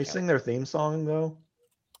love. Can we sing their theme song though?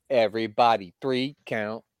 Everybody 3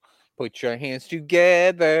 count. Put your hands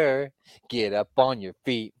together. Get up on your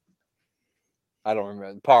feet. I don't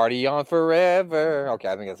remember. Party on forever. Okay,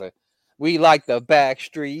 I think that's it. We like the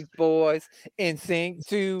Backstreet Boys. NSYNC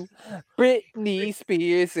too. Britney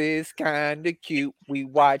Spears is kind of cute. We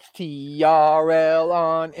watch TRL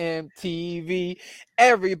on MTV.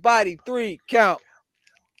 Everybody 3 count.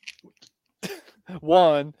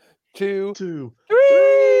 1, 2, 3.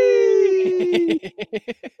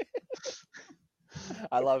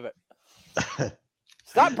 I love it.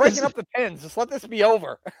 Stop breaking up the pins. Just let this be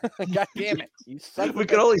over. God damn it. We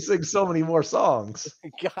can only sing so many more songs.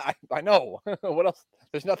 God, I know. What else?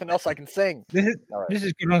 There's nothing else I can sing. This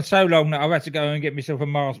has gone on so long that I've had to go and get myself a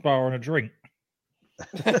Mars bar and a drink.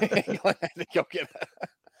 Go get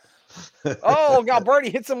Oh,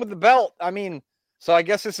 Galberti hits him with the belt. I mean, so I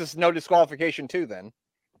guess this is no disqualification too then.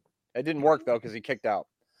 It didn't work though because he kicked out.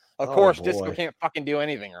 Of course, Disco can't fucking do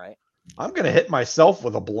anything, right? I'm gonna hit myself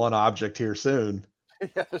with a blunt object here soon.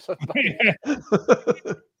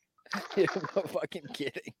 You're no fucking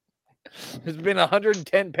kidding. There's been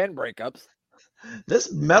 110 pen breakups.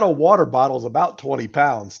 This metal water bottle is about 20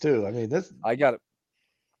 pounds too. I mean, this. I got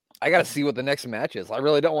to see what the next match is. I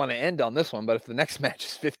really don't want to end on this one, but if the next match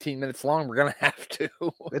is 15 minutes long, we're gonna have to.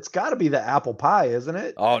 It's got to be the apple pie, isn't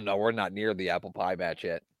it? Oh no, we're not near the apple pie match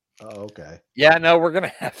yet. Oh, okay. Yeah, no, we're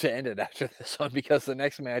gonna have to end it after this one because the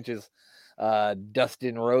next match is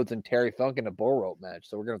Dustin Rhodes and Terry Funk in a bull rope match.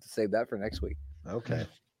 So we're gonna have to save that for next week. Okay.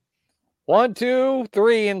 1, 2,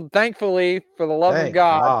 3, and thankfully, for the love of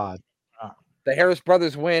God, the Harris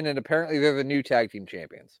brothers win, and apparently they're the new tag team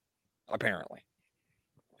champions. Apparently.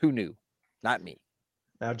 Who knew? Not me.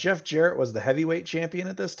 Now, Jeff Jarrett was the heavyweight champion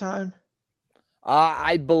at this time?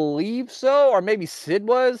 I believe so, or maybe Sid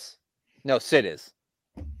was. No, Sid is.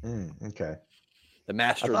 Okay. The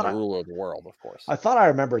master and the ruler of the world, of course. I thought I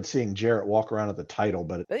remembered seeing Jarrett walk around with the title,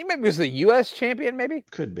 but I think maybe he was the U.S. champion, maybe?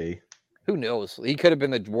 Could be. Who knows? He could have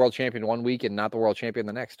been the world champion one week and not the world champion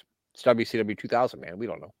the next. It's WCW 2000, man. We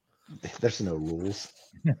don't know. There's no rules.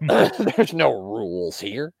 There's no rules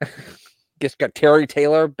here. Just got Terry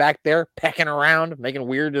Taylor back there pecking around, making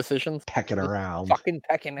weird decisions. Pecking around. Fucking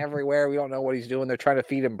pecking everywhere. We don't know what he's doing. They're trying to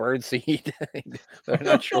feed him birdseed. They're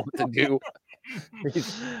not sure what to do.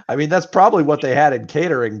 I mean, that's probably what they had in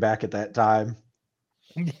catering back at that time.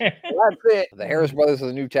 That's it. The Harris brothers are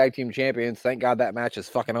the new tag team champions. Thank God that match is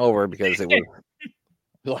fucking over because it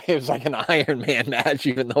was like an Iron Man match,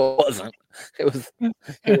 even though it wasn't. It was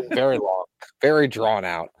very long, very drawn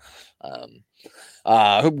out.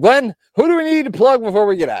 Glenn, who do we need to plug before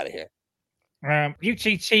we get out of here?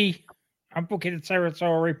 UTT, I'm booking the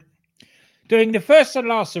territory, doing the first and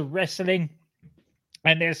last of wrestling,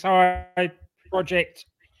 and their side project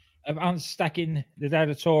of unstacking the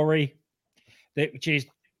territory, which is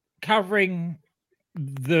covering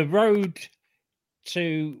the road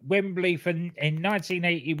to Wembley in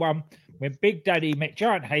 1981 when Big Daddy met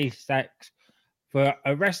Giant Haystacks for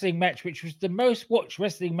a wrestling match, which was the most watched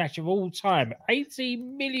wrestling match of all time. 80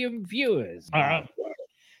 million viewers.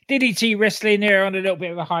 DDT Wrestling, they're on a little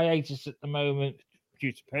bit of a hiatus at the moment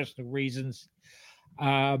due to personal reasons.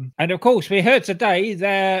 And of course, we heard today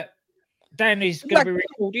that Dan is going to be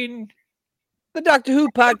recording the Doctor Who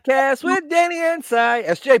podcast with Danny Ansai,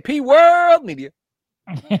 SJP World Media.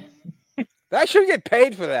 I should get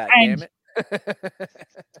paid for that, damn it.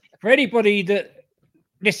 For anybody that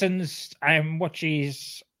listens and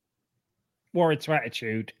watches Warrior to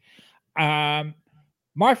Attitude,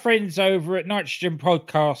 my friends over at Nitrogen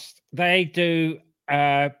Podcast, they do,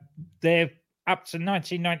 they're up to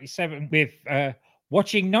 1997 with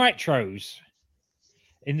watching Nitros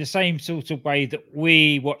in the same sort of way that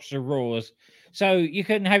we watch the Raws. So you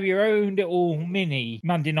can have your own little mini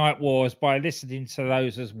Monday Night Wars by listening to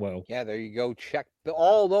those as well. Yeah, there you go. Check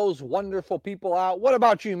all those wonderful people out. What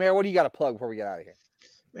about you, Mayor? What do you got to plug before we get out of here?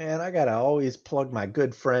 Man, I got to always plug my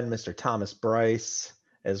good friend, Mr. Thomas Bryce,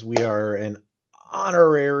 as we are an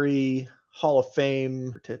honorary Hall of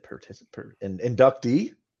Fame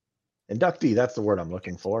inductee. Inductee, that's the word I'm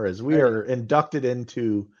looking for, as we are inducted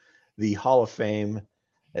into the Hall of Fame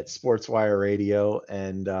at SportsWire Radio.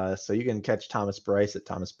 And so you can catch Thomas Bryce at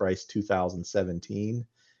Thomas Bryce 2017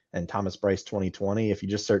 and Thomas Bryce 2020. If you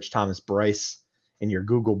just search Thomas Bryce in your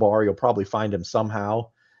Google bar, you'll probably find him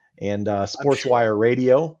somehow. And SportsWire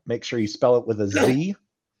Radio, make sure you spell it with a Z.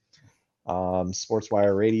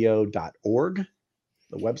 SportsWireRadio.org,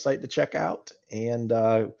 the website to check out. And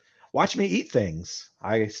watch me eat things.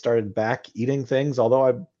 I started back eating things,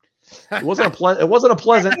 although it wasn't a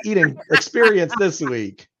pleasant eating experience this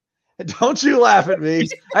week. Don't you laugh at me.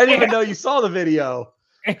 I didn't even know you saw the video.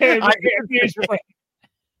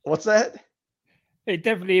 What's that? It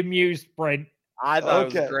definitely amused Brent. I thought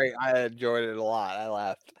it was great. I enjoyed it a lot. I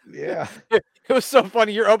laughed. Yeah. It was so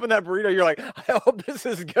funny. You're opening that burrito. You're like, I hope this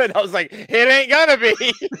is good. I was like, it ain't gonna be.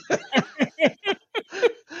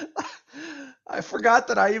 I forgot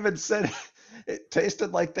that I even said it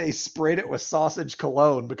tasted like they sprayed it with sausage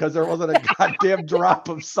cologne because there wasn't a goddamn drop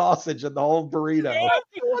of sausage in the whole burrito.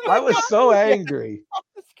 I was so angry.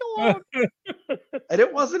 And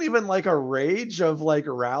it wasn't even like a rage of like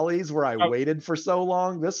rallies where I waited for so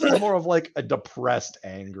long. This is more of like a depressed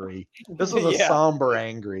angry. This was a somber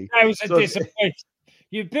angry. I was a disappointment.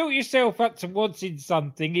 You built yourself up to wanting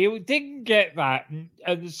something. You didn't get that, and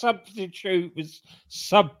the substitute was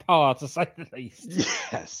subpar, to say the least.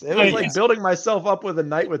 Yes, it was like building myself up with A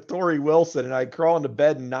Night with Tori Wilson, and I'd crawl into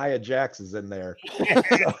bed and Nia Jax is in there.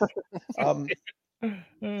 So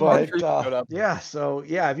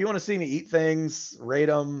if you want to see me eat things, rate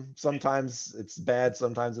them. Sometimes it's bad,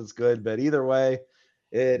 sometimes it's good, but either way,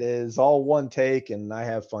 it is all one take, and I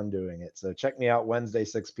have fun doing it. So check me out Wednesday,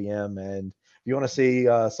 6 p.m. And if you want to see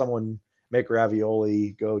someone make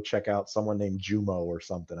ravioli, go check out someone named Jumo or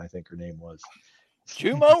something. I think her name was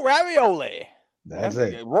Jumo Ravioli. That's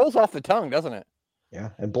it. It rolls off the tongue, doesn't it? Yeah,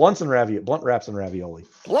 and blunt wraps and ravioli.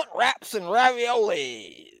 Blunt wraps and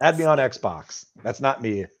ravioli. Add me on Xbox. That's not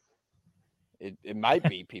me. It might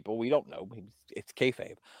be, people. We don't know. It's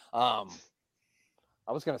kayfabe.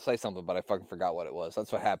 I was gonna say something, but I fucking forgot what it was.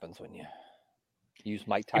 That's what happens when you use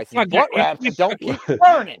Mike Tyson's blunt wraps. Don't keep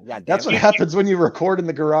burning. That's what happens when you record in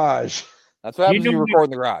the garage. That's what happens when you record in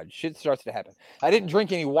the garage. Shit starts to happen. I didn't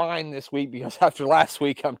drink any wine this week because after last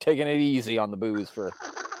week, I'm taking it easy on the booze.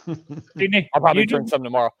 I'll probably drink some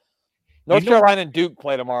tomorrow. North Carolina and Duke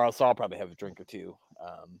play tomorrow, so I'll probably have a drink or two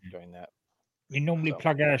during that. We normally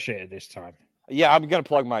plug our shit at this time. Yeah, I'm gonna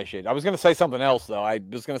plug my shit. I was gonna say something else though. I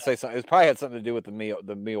was gonna say something. It probably had something to do with the meal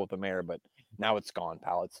with the mayor, but now it's gone,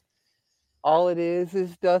 pal. All it is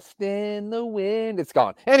dust in the wind. It's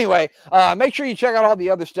gone. Anyway, make sure you check out all the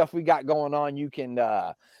other stuff we got going on. You can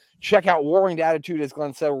check out Warring Attitude, as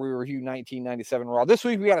Glenn said, where we review 1997 Raw. This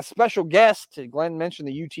week we got a special guest. Glenn mentioned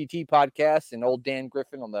the UTT podcast and old Dan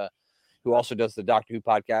Griffin who also does the Doctor Who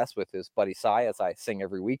podcast with his buddy Cy, as I sing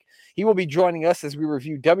every week. He will be joining us as we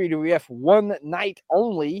review WWF One Night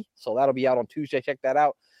Only. So that'll be out on Tuesday. Check that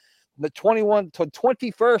out. The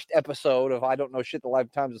 21st episode of I Don't Know Shit, The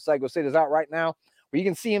Lifetimes of Psycho Sid is out right now, where you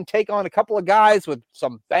can see him take on a couple of guys with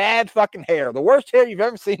some bad fucking hair. The worst hair you've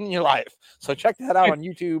ever seen in your life. So check that out on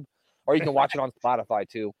YouTube, or you can watch it on Spotify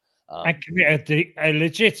too. And commit a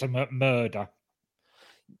legitimate murder.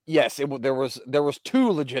 Yes, there was 2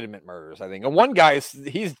 legitimate murders, I think. And one guy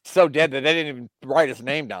he's so dead that they didn't even write his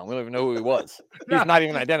name down. We don't even know who he was. He's not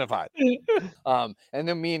even identified. And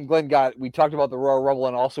then me and Glenn we talked about the Royal Rumble,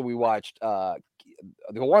 and also we watched the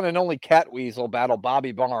one and only Cat Weasel battle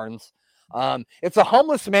Bobby Barnes. It's a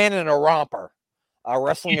homeless man in a romper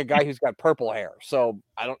wrestling a guy who's got purple hair. So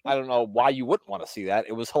I don't know why you wouldn't want to see that.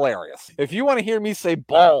 It was hilarious. If you want to hear me say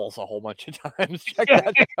balls a whole bunch of times, check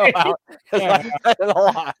that show out, because I said it a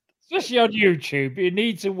lot. Especially on YouTube. You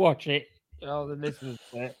need to watch it. The listeners.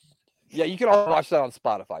 Yeah, you can also watch that on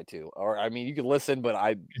Spotify too. Or I mean, you can listen, but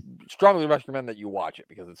I strongly recommend that you watch it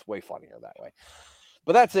because it's way funnier that way.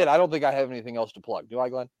 But that's it. I don't think I have anything else to plug. Do I,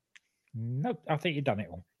 Glenn? Nope. I think you've done it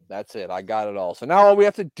all. That's it. I got it all. So now all we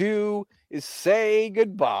have to do is say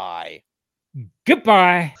goodbye.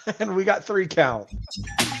 Goodbye. And we got 3 count.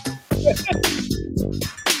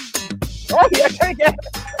 Oh, yeah,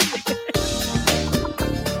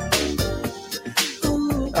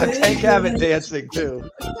 Tank Abbott dancing too.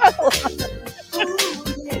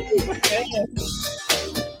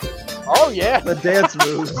 Oh, yeah. The dance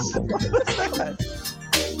moves.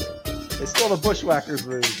 They stole the Bushwhackers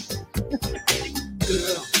moves.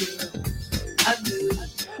 I knew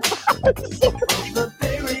from the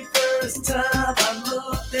very first time I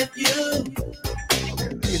looked at you.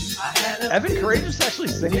 Evan Courageous actually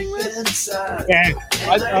singing this? Yeah.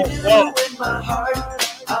 I knew in my heart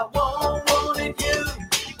I wanted you.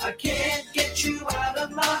 I can't get you out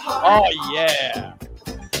of my heart. Oh, yeah.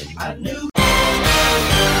 I knew